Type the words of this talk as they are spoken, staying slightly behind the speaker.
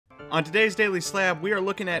On today's Daily Slab, we are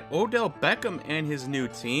looking at Odell Beckham and his new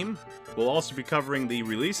team. We'll also be covering the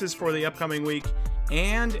releases for the upcoming week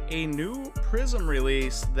and a new Prizm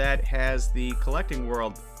release that has the collecting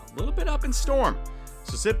world a little bit up in storm.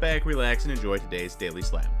 So sit back, relax, and enjoy today's Daily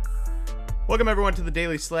Slab. Welcome everyone to the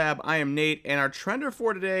Daily Slab. I am Nate, and our trender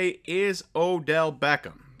for today is Odell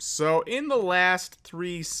Beckham. So in the last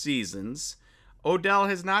 3 seasons, Odell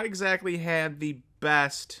has not exactly had the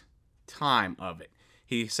best time of it.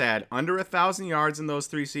 He's had under 1,000 yards in those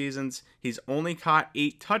 3 seasons. He's only caught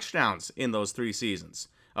 8 touchdowns in those 3 seasons.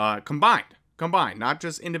 Combined, not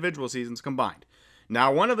just individual seasons, combined.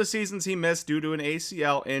 Now, one of the seasons he missed due to an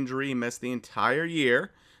ACL injury. He missed the entire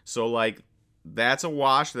year. So, that's a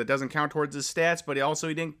wash. That doesn't count towards his stats, but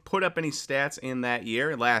he didn't put up any stats in that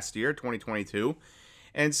year, last year, 2022.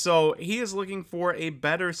 And so he is looking for a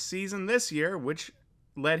better season this year, which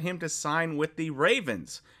led him to sign with the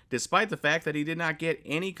Ravens, despite the fact that he did not get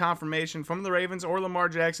any confirmation from the Ravens or Lamar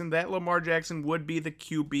Jackson that Lamar Jackson would be the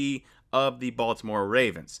QB of the Baltimore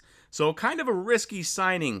Ravens. So kind of a risky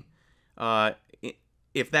signing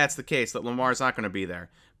if that's the case, that Lamar's not going to be there.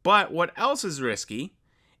 But what else is risky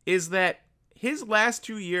is that his last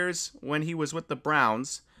 2 years when he was with the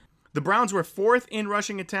Browns were 4th in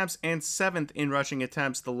rushing attempts and 7th in rushing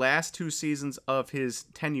attempts the last 2 seasons of his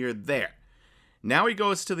tenure there. Now he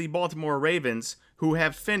goes to the Baltimore Ravens, who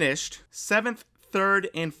have finished 7th, 3rd,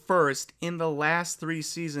 and 1st in the last 3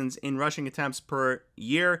 seasons in rushing attempts per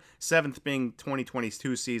year, 7th being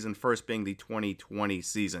 2022 season, 1st being the 2020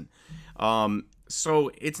 season.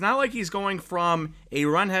 So it's not like he's going from a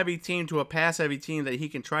run-heavy team to a pass-heavy team that he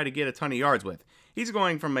can try to get a ton of yards with. He's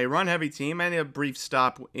going from a run-heavy team and a brief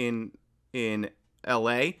stop in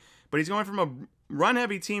LA, but he's going from a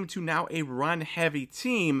run-heavy team to now a run-heavy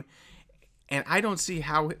team. And I don't see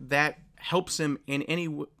how that helps him in any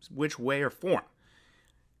which way or form.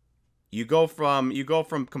 You go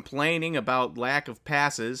from complaining about lack of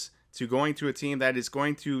passes to going to a team that is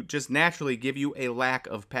going to just naturally give you a lack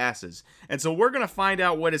of passes. And so we're going to find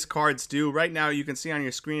out what his cards do. Right now you can see on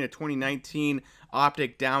your screen a 2019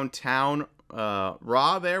 Optic Downtown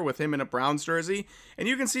raw there with him in a Browns jersey, and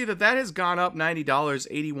you can see that has gone up $90,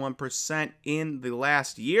 81% in the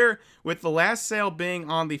last year, with the last sale being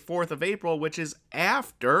on the 4th of April, which is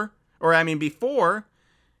before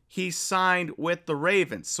he signed with the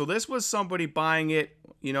Ravens. So this was somebody buying it,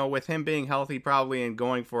 with him being healthy probably and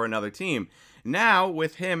going for another team. Now,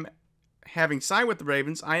 with him having signed with the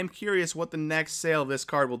Ravens, I am curious what the next sale of this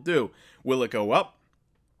card will do. Will it go up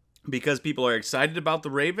because people are excited about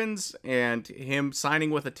the Ravens and him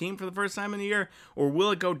signing with a team for the first time in the year? Or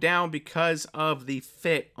will it go down because of the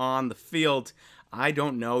fit on the field? I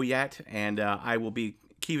don't know yet, and I will be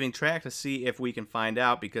keeping track to see if we can find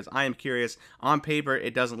out, because I am curious. On paper,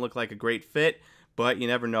 it doesn't look like a great fit, but you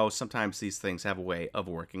never know. Sometimes these things have a way of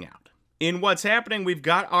working out. In what's happening, we've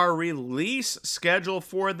got our release schedule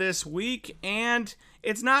for this week, and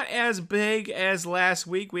it's not as big as last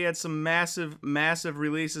week. We had some massive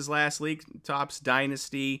releases last week, Topps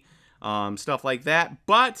Dynasty, stuff like that,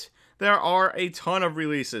 but there are a ton of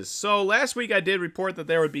releases. So last week I did report that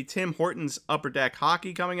there would be Tim Hortons Upper Deck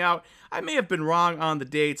Hockey coming out. I may have been wrong on the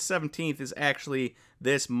date. 17th is actually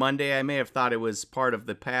this Monday. I may have thought it was part of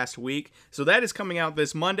the past week. So that is coming out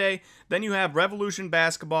this Monday. Then you have Revolution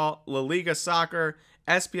Basketball, La Liga Soccer,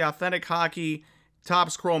 SP Authentic Hockey,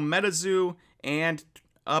 Topps Chrome MetaZoo, and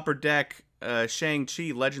Upper Deck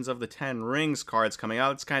Shang-Chi Legends of the Ten Rings cards coming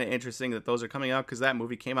out. It's kind of interesting that those are coming out because that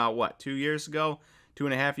movie came out, what, 2 years ago?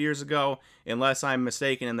 2.5 years ago, unless I'm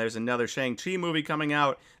mistaken, and there's another Shang-Chi movie coming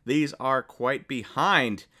out. These are quite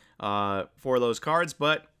behind for those cards,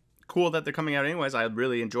 but cool that they're coming out anyways. I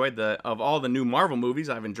really enjoyed of all the new Marvel movies,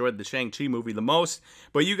 I've enjoyed the Shang-Chi movie the most.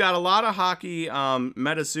 But you got a lot of hockey,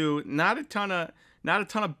 MetaZoo, not a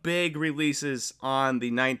ton of big releases on the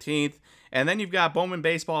 19th. And then you've got Bowman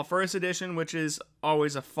Baseball First Edition, which is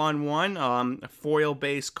always a fun one.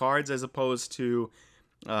 Foil-based cards as opposed to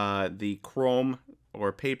the chrome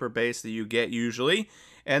or paper base that you get usually.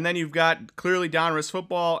 And then you've got clearly Donruss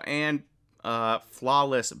Football and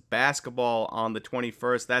Flawless Basketball on the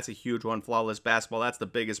 21st. That's a huge one. Flawless Basketball, that's the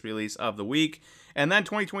biggest release of the week. And then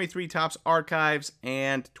 2023 Topps Archives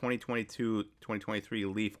and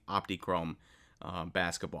 2022-2023 Leaf Optichrome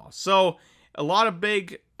Basketball. So a lot of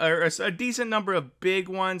a decent number of big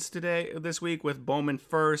ones this week with Bowman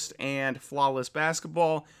First and Flawless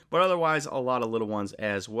Basketball, but otherwise a lot of little ones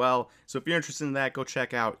as well. So if you're interested in that, go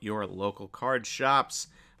check out your local card shops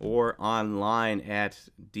or online at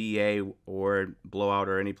DA or Blowout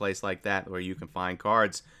or any place like that where you can find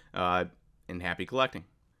cards, and happy collecting.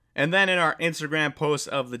 And then in our Instagram post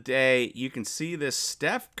of the day, you can see this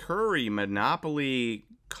Steph Curry Monopoly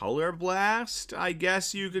Color Blast, I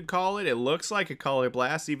guess you could call it. It looks like a Color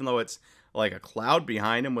Blast, even though it's like a cloud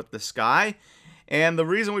behind him with the sky. And the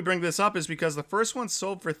reason we bring this up is because the first one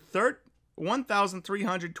sold for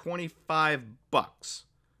 $1,325.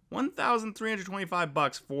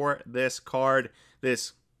 $1,325 for this card,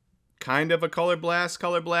 this kind of a Color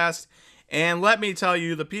Blast. And let me tell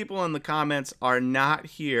you, the people in the comments are not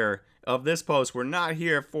here of this post. We're not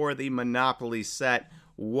here for the Monopoly set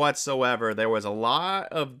whatsoever. There was a lot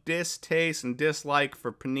of distaste and dislike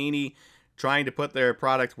for Panini trying to put their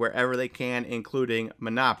product wherever they can, including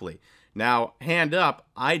Monopoly. Now, hand up,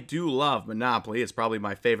 I do love Monopoly. It's probably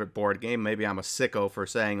my favorite board game. Maybe I'm a sicko for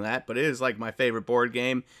saying that, but it is like my favorite board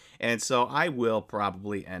game. And so I will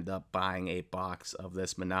probably end up buying a box of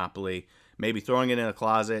this Monopoly, maybe throwing it in a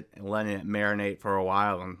closet and letting it marinate for a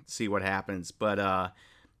while and see what happens. But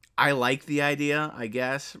I like the idea, I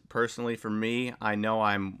guess. Personally, for me, I know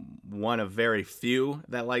I'm one of very few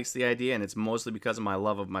that likes the idea, and it's mostly because of my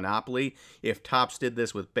love of Monopoly. If Topps did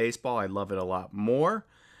this with baseball, I'd love it a lot more.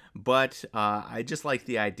 But I just like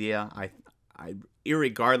the idea. I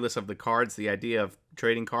irregardless of the cards, the idea of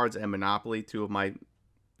trading cards and Monopoly, two of my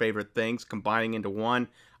favorite things, combining into one,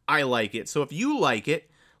 I like it. So if you like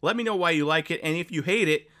it, let me know why you like it, and if you hate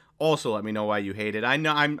it, also let me know why you hate it.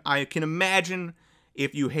 I can imagine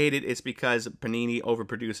if you hate it, it's because Panini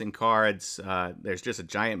overproducing cards. There's just a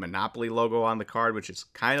giant Monopoly logo on the card, which is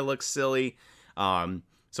kind of looks silly.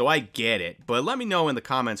 So I get it, but let me know in the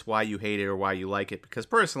comments why you hate it or why you like it, because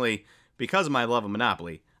personally, because of my love of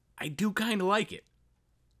Monopoly, I do kind of like it.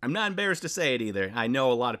 I'm not embarrassed to say it either. I know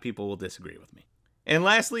a lot of people will disagree with me. And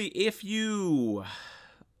lastly, if you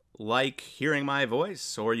like hearing my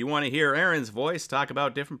voice, or you want to hear Aaron's voice talk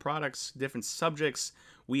about different products, different subjects,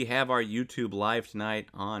 we have our YouTube live tonight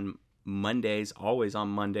on Mondays, always on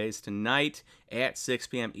Mondays, tonight at 6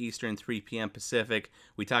 p.m. Eastern, 3 p.m. Pacific.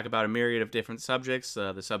 We talk about a myriad of different subjects.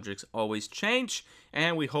 The subjects always change,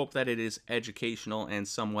 and we hope that it is educational and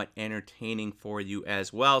somewhat entertaining for you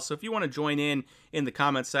as well. So if you want to join in the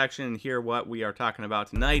comment section and hear what we are talking about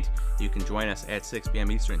tonight, you can join us at 6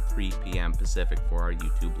 p.m. Eastern, 3 p.m. Pacific for our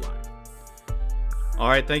YouTube Live. All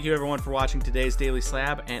right, thank you everyone for watching today's Daily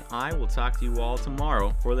Slab, and I will talk to you all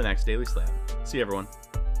tomorrow for the next Daily Slab. See you, everyone.